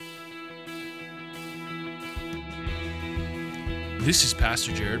This is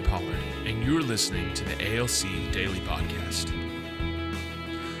Pastor Jared Pollard, and you're listening to the ALC Daily Podcast.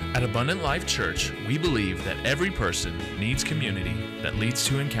 At Abundant Life Church, we believe that every person needs community that leads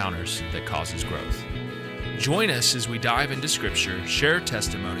to encounters that causes growth. Join us as we dive into Scripture, share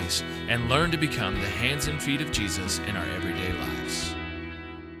testimonies, and learn to become the hands and feet of Jesus in our everyday lives.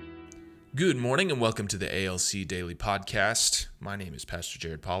 Good morning and welcome to the ALC Daily Podcast. My name is Pastor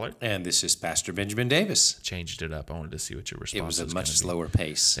Jared Pollard. And this is Pastor Benjamin Davis. Changed it up. I wanted to see what your response was. It was a much gonna be. slower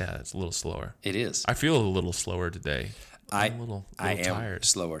pace. Yeah, it's a little slower. It is. I feel a little slower today. I'm a little I tired. am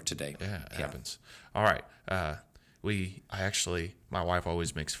slower today. Yeah, it happens. All right. My wife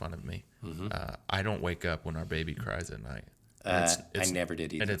always makes fun of me. Mm-hmm. I don't wake up when our baby cries at night. I never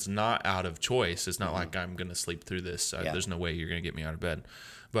did either. And it's not out of choice. It's not like I'm going to sleep through this. There's no way you're going to get me out of bed.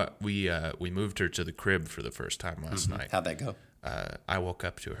 But we moved her to the crib for the first time last night. How'd that go? I woke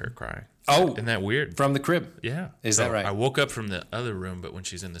up to her crying. Oh. Isn't that weird? From the crib? Yeah. Is that right? I woke up from the other room, but when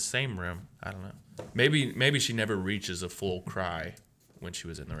she's in the same room, I don't know. Maybe she never reaches a full cry when she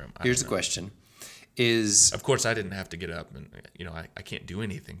was in the room. Here's the question. Of course, I didn't have to get up, and I can't do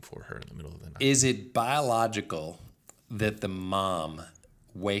anything for her in the middle of the night. Is it biological that the mom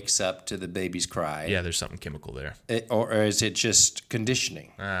wakes up to the baby's cry? Yeah, there's something chemical there. Or is it just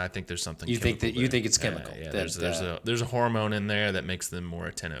conditioning? I think there's something. You think it's chemical? Yeah, there's a hormone in there that makes them more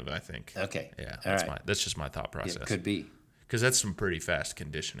attentive, I think. Okay. Yeah, All right. That's just my thought process. It could be. Because that's some pretty fast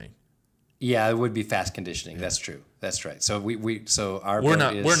conditioning. Yeah, it would be fast conditioning. Yeah. That's true. That's right. So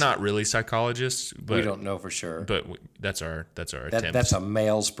we're not really psychologists, but we don't know for sure. But that's our attempt. That's a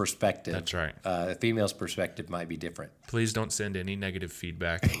male's perspective. That's right. A female's perspective might be different. Please don't send any negative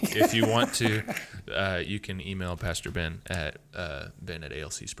feedback. If you want to, you can email Pastor Ben at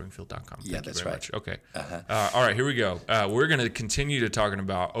ben@alcspringfield.com. Yeah, that's right. Much. Okay. All right, here we go. We're going to continue to talking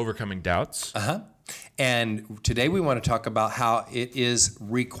about overcoming doubts. And today we want to talk about how it is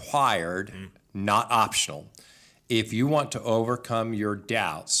required, not optional. If you want to overcome your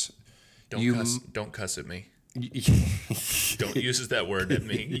doubts, don't cuss at me. Don't use that word at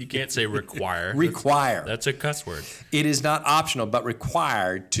me. You can't say require. Require. That's a cuss word. It is not optional, but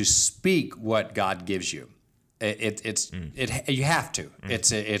required to speak what God gives you. You have to.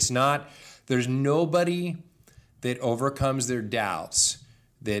 It's not. There's nobody that overcomes their doubts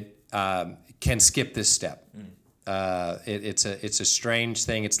that can skip this step. It's a strange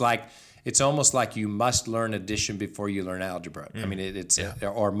thing. It's almost like you must learn addition before you learn algebra. I mean,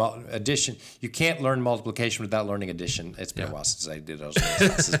 addition. You can't learn multiplication without learning addition. It's been a while since I did those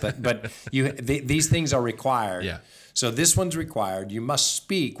classes, but these things are required. Yeah. So this one's required. You must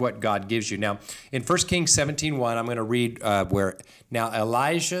speak what God gives you. Now, in 1 Kings 17:1, I'm going to read where now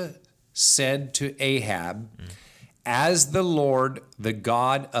Elijah said to Ahab, "As the Lord, the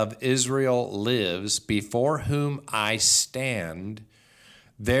God of Israel lives, before whom I stand,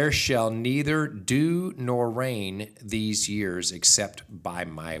 there shall neither dew nor rain these years except by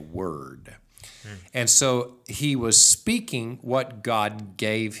my word." And so he was speaking what God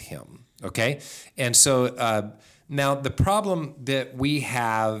gave him, okay? And so now the problem that we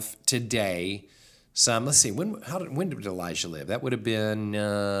have today, let's see, when did Elijah live? That would have been,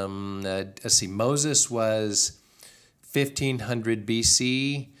 Moses was 1500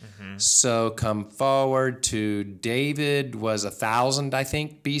 BC. So come forward to David was 1000, I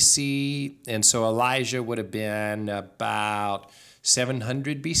think, BC. And so Elijah would have been about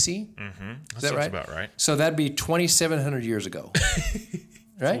 700 BC. Is that right? About right. So that'd be 2,700 years ago.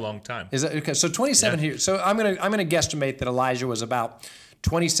 Right? It's a long time. Is that okay? So 2,700 years. So I'm gonna guesstimate that Elijah was about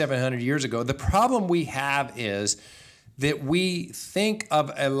 2,700 years ago. The problem we have is that we think of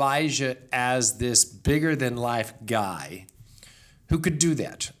Elijah as this bigger than life guy who could do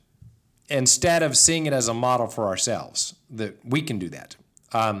that, instead of seeing it as a model for ourselves, that we can do that.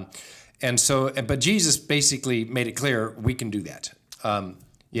 But Jesus basically made it clear we can do that.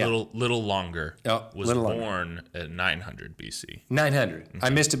 Little longer. Was born longer. At 900 BC. 900.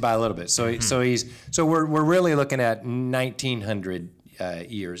 I missed it by a little bit. So we're really looking at 1900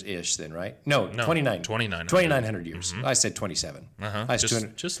 years ish then, right? No, 2,900 years. I said 27.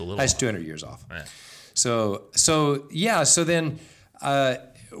 Just a little. I was 200 years off. Yeah. So then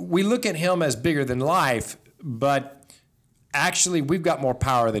we look at him as bigger than life, but actually we've got more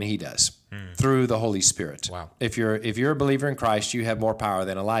power than he does through the Holy Spirit. Wow. If you're a believer in Christ, you have more power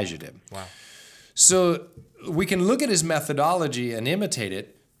than Elijah did. Wow. So we can look at his methodology and imitate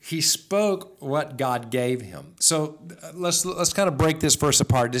it. He spoke what God gave him. So let's kind of break this verse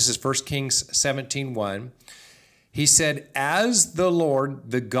apart. This is 1 Kings 17:1. He said, "As the Lord,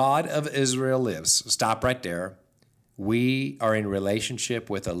 the God of Israel lives." Stop right there. We are in relationship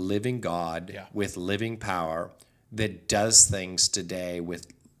with a living God with living power that does things today with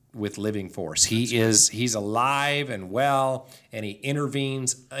living force. He's alive and well, and he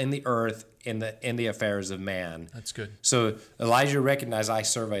intervenes in the earth in the affairs of man. That's good. So Elijah recognized, I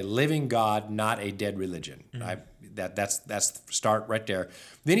serve a living God, not a dead religion. That's the start right there.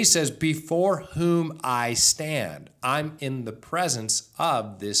 Then he says, before whom I stand. I'm in the presence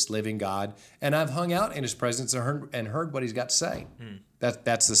of this living God, and I've hung out in his presence and heard what he's got to say.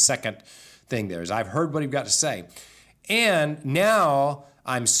 That's the second thing there, is I've heard what he's got to say. And now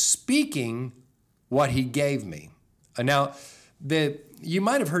I'm speaking what he gave me. Now, you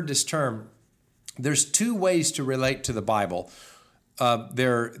might have heard this term. There's two ways to relate to the Bible.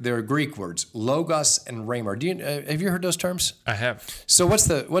 They're Greek words, logos and rhema. Have you heard those terms? I have. So what's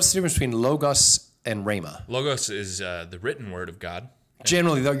the difference between logos and rhema? Logos is the written word of God.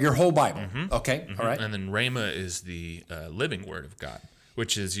 Generally, your whole Bible. Okay, all right. And then rhema is the living word of God,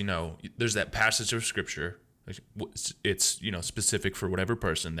 which is, there's that passage of Scripture. It's, specific for whatever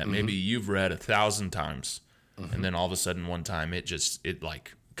person that maybe you've read 1,000 times, and then all of a sudden one time it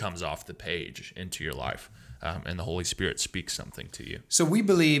comes off the page into your life, and the Holy Spirit speaks something to you. So we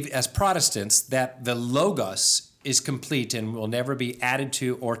believe as Protestants that the Logos is complete and will never be added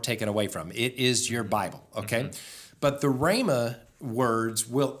to or taken away from. It is your Bible, okay? But the Rhema words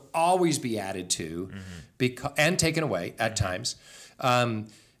will always be added to and taken away at times.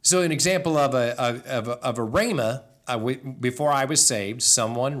 So an example of a Rhema, before I was saved,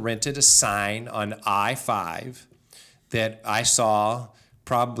 someone rented a sign on I-5 that I saw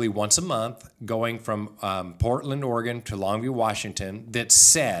probably once a month going from Portland, Oregon to Longview, Washington, that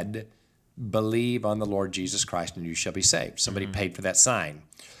said, believe on the Lord Jesus Christ and you shall be saved. Somebody paid for that sign.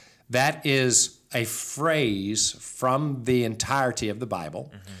 That is a phrase from the entirety of the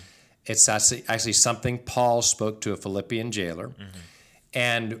Bible. It's actually something Paul spoke to a Philippian jailer.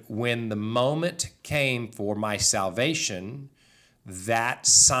 And when the moment came for my salvation, that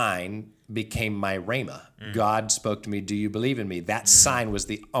sign became my rhema. God spoke to me, do you believe in me? That sign was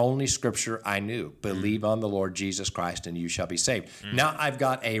the only scripture I knew. Believe on the Lord Jesus Christ and you shall be saved. Now I've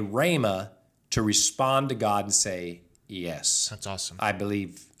got a rhema to respond to God and say, yes. That's awesome. I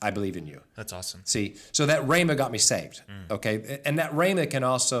believe in you. That's awesome. See, so that rhema got me saved. Okay. And that rhema can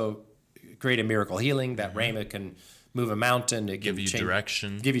also create a miracle healing. That rhema can move a mountain. It give you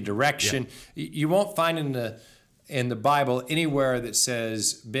direction. Give you direction. Yeah. You won't find in the Bible anywhere that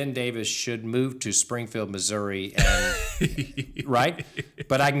says Ben Davis should move to Springfield, Missouri, and right?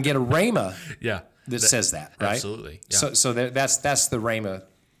 But I can get a rhema that says that, right? Absolutely. Yeah. So that's the rhema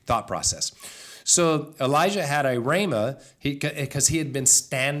thought process. So Elijah had a rhema because he had been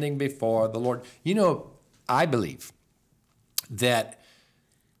standing before the Lord. I believe that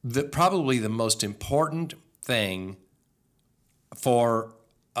probably the most important thing for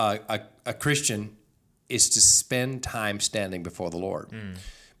a Christian is to spend time standing before the Lord,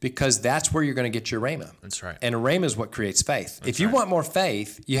 because that's where you're going to get your rhema. That's right. And a rhema is what creates faith. If you want more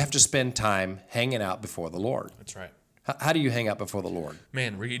faith, you have to spend time hanging out before the Lord. That's right. How do you hang out before the Lord?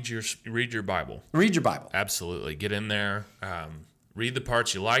 Man, read your Bible. Read your Bible. Absolutely. Get in there. Read the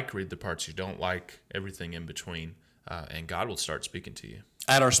parts you like. Read the parts you don't like. Everything in between, and God will start speaking to you.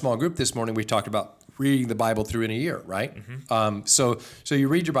 At our small group this morning, we talked about reading the Bible through in a year, right? So you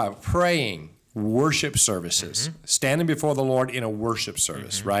read your Bible, praying, worship services, standing before the Lord in a worship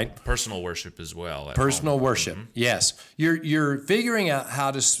service, right? Personal worship as well. Personal worship, yes. You're figuring out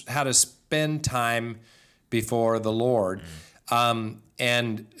how to spend time before the Lord, and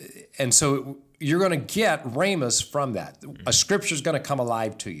so you're going to get rhemas from that. A scripture's going to come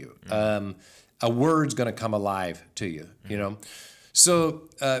alive to you. A word's going to come alive to you. So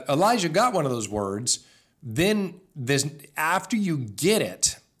Elijah got one of those words. Then after you get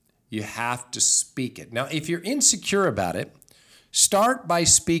it, you have to speak it. Now, if you're insecure about it, start by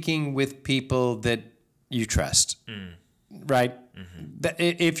speaking with people that you trust, right?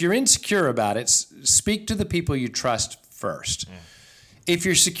 If you're insecure about it, speak to the people you trust first. If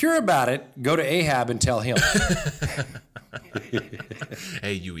you're secure about it, go to Ahab and tell him.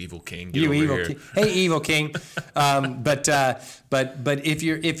 Hey, you evil king! You evil king! Hey, evil king! But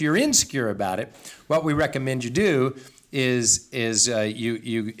if you're insecure about it, what we recommend you do is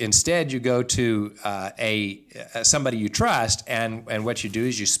you instead you go to somebody you trust, and what you do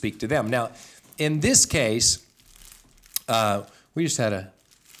is you speak to them. Now, in this case, we just had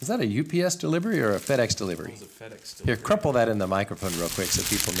is that a UPS delivery or a FedEx delivery? It was a FedEx delivery. Here, crumple that in the microphone real quick so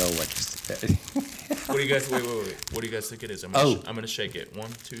people know what. What do you guys? Wait. What do you guys think it is? I'm gonna shake it. 1,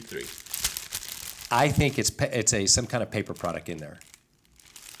 2, 3. I think it's some kind of paper product in there.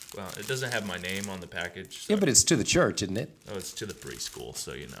 Well, it doesn't have my name on the package. So Yeah, but it's to the church, isn't it? oh, it's to the preschool,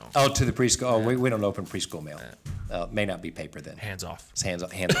 so you know. Oh, to the preschool. Oh, we don't open preschool mail. May not be paper then. Hands off. It's hands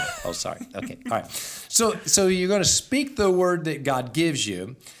off. Hands off. Oh, sorry. Okay. All right. So you're going to speak the word that God gives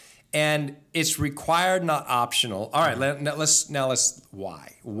you, and it's required, not optional. All right. Let's.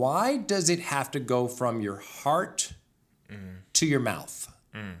 Why? Why does it have to go from your heart to your mouth?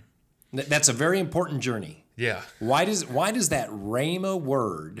 That's a very important journey. Yeah. Why does that rhema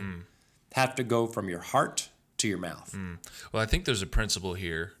word have to go from your heart to your mouth? Well, I think there's a principle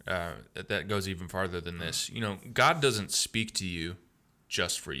here that goes even farther than this. You know, God doesn't speak to you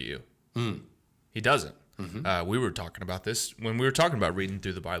just for you. He doesn't. We were talking about this when we were talking about reading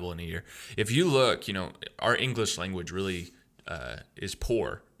through the Bible in a year. If you look, you know, our English language really is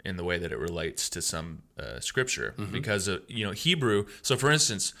poor in the way that it relates to some scripture because of, you know, Hebrew. So, for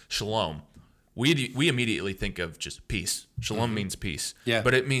instance, shalom. We immediately think of just peace. Shalom means peace,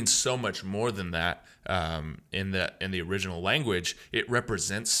 but it means so much more than that. In the original language, it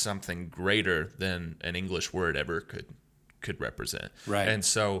represents something greater than an English word ever could represent. Right. And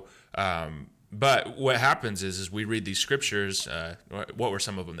so, but what happens is we read these scriptures. What were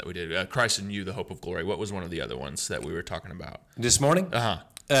some of them that we did? Christ in you, the hope of glory. What was one of the other ones that we were talking about This morning? Well,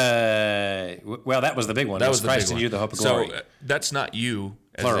 that was the big one. That was the Christ big in one. you, the hope of glory. So that's not you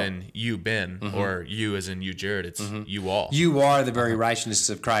as Plural. in you, Ben, or you as in you, Jared. It's you all. You are the very righteousness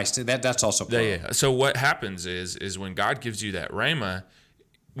of Christ. That's also plural. Yeah. So what happens is when God gives you that rhema,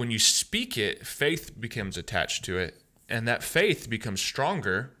 when you speak it, faith becomes attached to it, and that faith becomes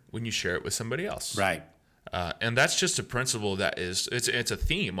stronger when you share it with somebody else. Right. And that's just a principle that it's a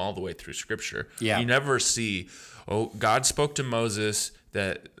theme all the way through Scripture. Yeah. You never see, God spoke to Moses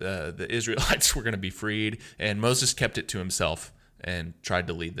that the Israelites were going to be freed, and Moses kept it to himself and tried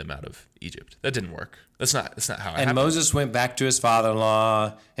to lead them out of Egypt. That didn't work. That's not how it happened. And Moses went back to his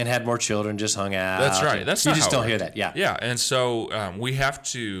father-in-law and had more children, just hung out. That's right. That's you not just how it don't hear worked. that. Yeah. And so we have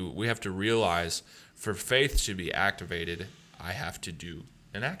to realize for faith to be activated, I have to do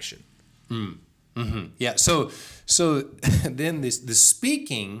an action. Yeah. So then the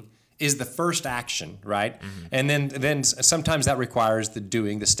speaking is the first action, right? And then sometimes that requires the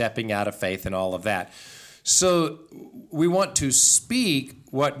doing, the stepping out of faith, and all of that. So we want to speak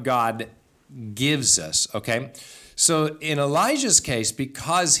what God gives us, okay? So in Elijah's case,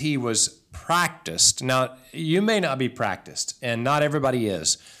 because he was practiced, now you may not be practiced, and not everybody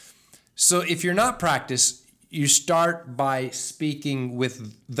is. So if you're not practiced, you start by speaking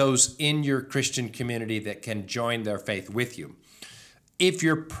with those in your Christian community that can join their faith with you. If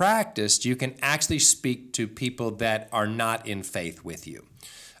you're practiced, you can actually speak to people that are not in faith with you.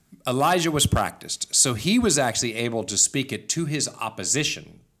 Elijah was practiced, so he was actually able to speak it to his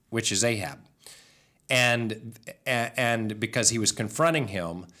opposition, which is Ahab, and because he was confronting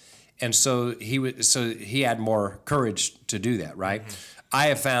him, and so he had more courage to do that, right? I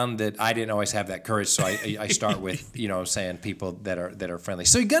have found that I didn't always have that courage, so I start with saying people that are friendly.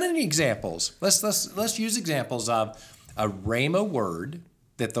 So you got any examples? Let's use examples of a rhema word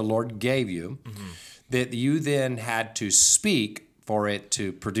that the Lord gave you that you then had to speak for it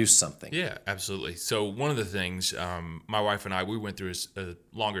to produce something. Yeah, absolutely. So one of the things, my wife and I, we went through a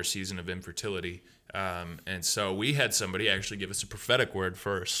longer season of infertility. And so we had somebody actually give us a prophetic word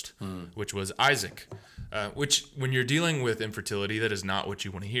first, which was Isaac, which when you're dealing with infertility, that is not what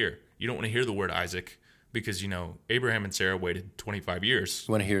you want to hear. You don't want to hear the word Isaac because, Abraham and Sarah waited 25 years.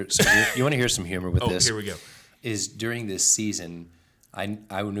 You want to hear some humor with this? Oh, here we go. Is during this season, I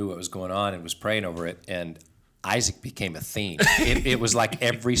knew what was going on and was praying over it, and Isaac became a theme. It was like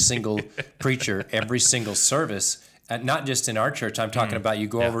every single preacher, every single service, not just in our church. I'm talking about you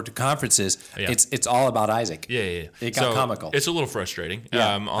go over to conferences. Yeah. It's all about Isaac. Yeah. It got comical. It's a little frustrating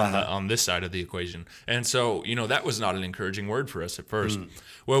on this side of the equation. And so, that was not an encouraging word for us at first.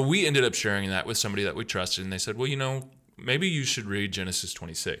 Well, we ended up sharing that with somebody that we trusted, and they said, well, maybe you should read Genesis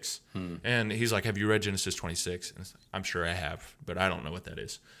 26. And he's like, have you read Genesis 26? And I'm sure I have, but I don't know what that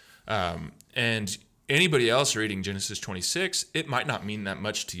is. And anybody else reading Genesis 26, it might not mean that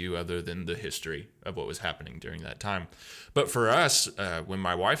much to you other than the history of what was happening during that time. But for us, when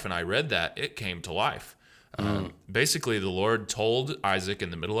my wife and I read that, it came to life. Basically, the Lord told Isaac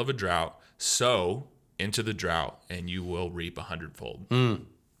in the middle of a drought, sow into the drought and you will reap 100-fold.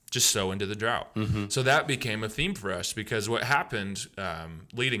 Just sow into the drought. So that became a theme for us because what happened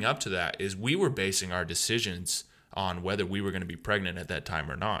leading up to that is we were basing our decisions on whether we were going to be pregnant at that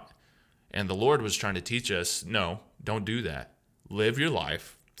time or not. And the Lord was trying to teach us, no, don't do that. Live your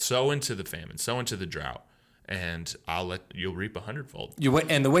life, sow into the famine, sow into the drought, and you'll reap 100-fold.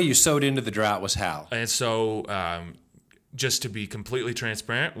 And the way you sowed into the drought was how? And so just to be completely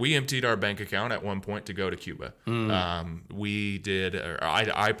transparent, we emptied our bank account at one point to go to Cuba. I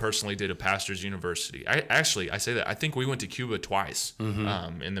personally did a pastor's university. I say that I think we went to Cuba twice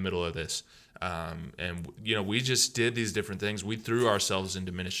in the middle of this. And we just did these different things. We threw ourselves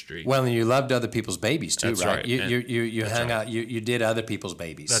into ministry. Well, and you loved other people's babies too, That's right? You hung out. You did other people's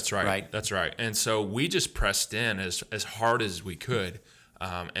babies. That's right. That's right. And so we just pressed in as hard as we could,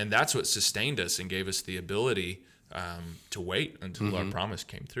 and that's what sustained us and gave us the ability to wait until our promise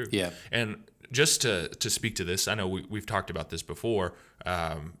came through. Yeah. And just to speak to this, I know we've talked about this before,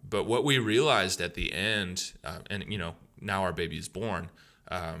 but what we realized at the end, and now our baby is born.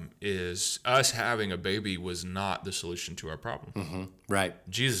 Is us having a baby was not the solution to our problem. Right.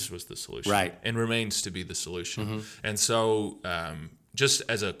 Jesus was the solution. Right. And remains to be the solution. And so just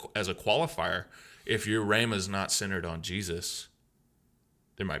as a qualifier, if your rhema is not centered on Jesus,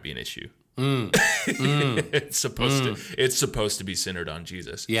 there might be an issue. It's supposed to be centered on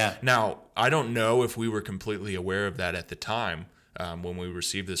Jesus. Yeah. Now, I don't know if we were completely aware of that at the time. When we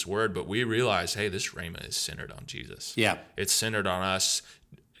received this word, but we realized, hey, this rhema is centered on Jesus. Yeah. It's centered on us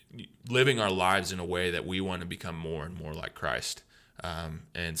living our lives in a way that we want to become more and more like Christ.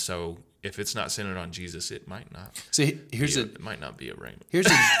 And so if it's not centered on Jesus, it might not. So it might not be a rhema.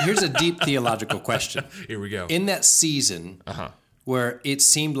 Here's a deep theological question. Here we go. In that season where it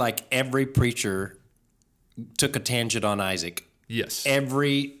seemed like every preacher took a tangent on Isaac. Yes.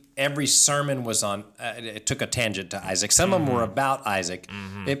 Every sermon was on, it took a tangent to Isaac. Some of them were about Isaac.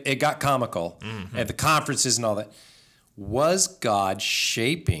 It got comical at the conferences and all that. Was God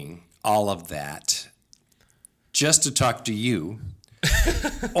shaping all of that just to talk to you?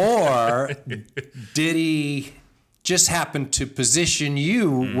 Or did he just happen to position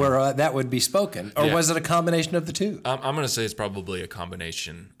you where that would be spoken? Or was it a combination of the two? I'm going to say it's probably a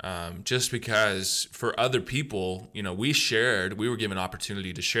combination. Just because for other people, we were given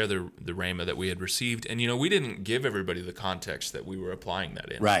opportunity to share the rhema that we had received. And, we didn't give everybody the context that we were applying that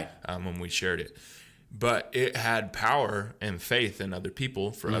in right. When we shared it. But it had power and faith in other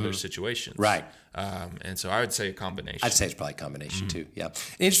people for other situations. Right. And so I would say a combination. I'd say it's probably a combination too. Yeah.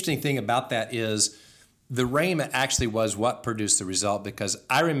 Interesting thing about that is the rhema actually was what produced the result, because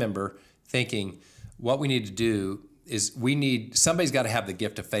I remember thinking what we need to do is somebody's got to have the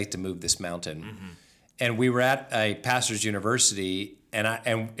gift of faith to move this mountain. And we were at a pastor's university,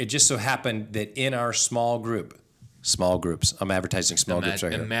 and it just so happened that in our small groups, I'm advertising small groups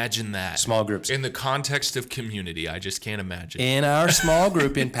right here. Imagine that. Small groups. In the context of community, I just can't imagine. In our small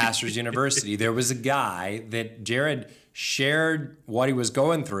group in pastor's university, there was a guy that Jared shared what he was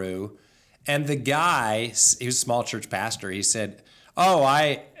going through. And the guy, he was a small church pastor, he said,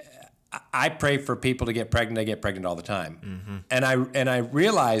 I pray for people to get pregnant. I get pregnant all the time. And I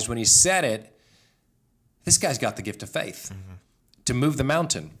realized when he said it, this guy's got the gift of faith to move the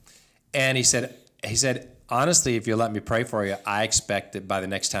mountain. And he said, honestly, if you let me pray for you, I expect that by the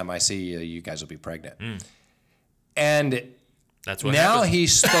next time I see you, you guys will be pregnant. And that's what now happened. He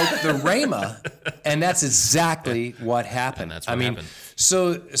spoke the rhema, and that's exactly what happened. And that's what happened.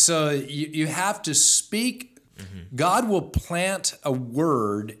 So you have to speak. God will plant a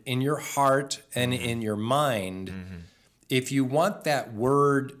word in your heart and in your mind. If you want that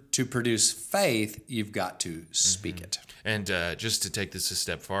word to produce faith, you've got to speak it. And just to take this a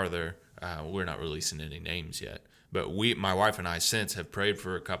step farther, we're not releasing any names yet, but my wife and I since have prayed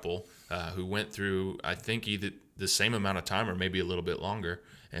for a couple who went through, I think, either the same amount of time or maybe a little bit longer,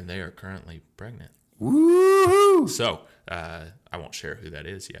 and they are currently pregnant. Woo-hoo! So I won't share who that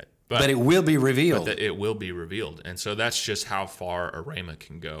is yet. But it will be revealed. It will be revealed. And so that's just how far a rhema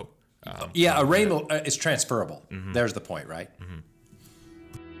can go. A rhema is transferable. There's the point, right?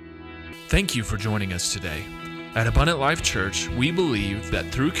 Thank you for joining us today. At Abundant Life Church, we believe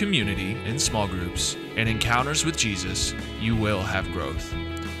that through community in small groups and encounters with Jesus, you will have growth.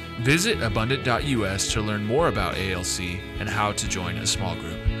 Visit abundant.us to learn more about ALC and how to join a small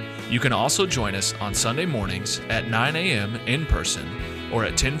group. You can also join us on Sunday mornings at 9 a.m. in person or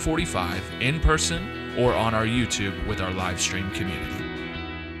at 10:45 in person or on our YouTube with our live stream community.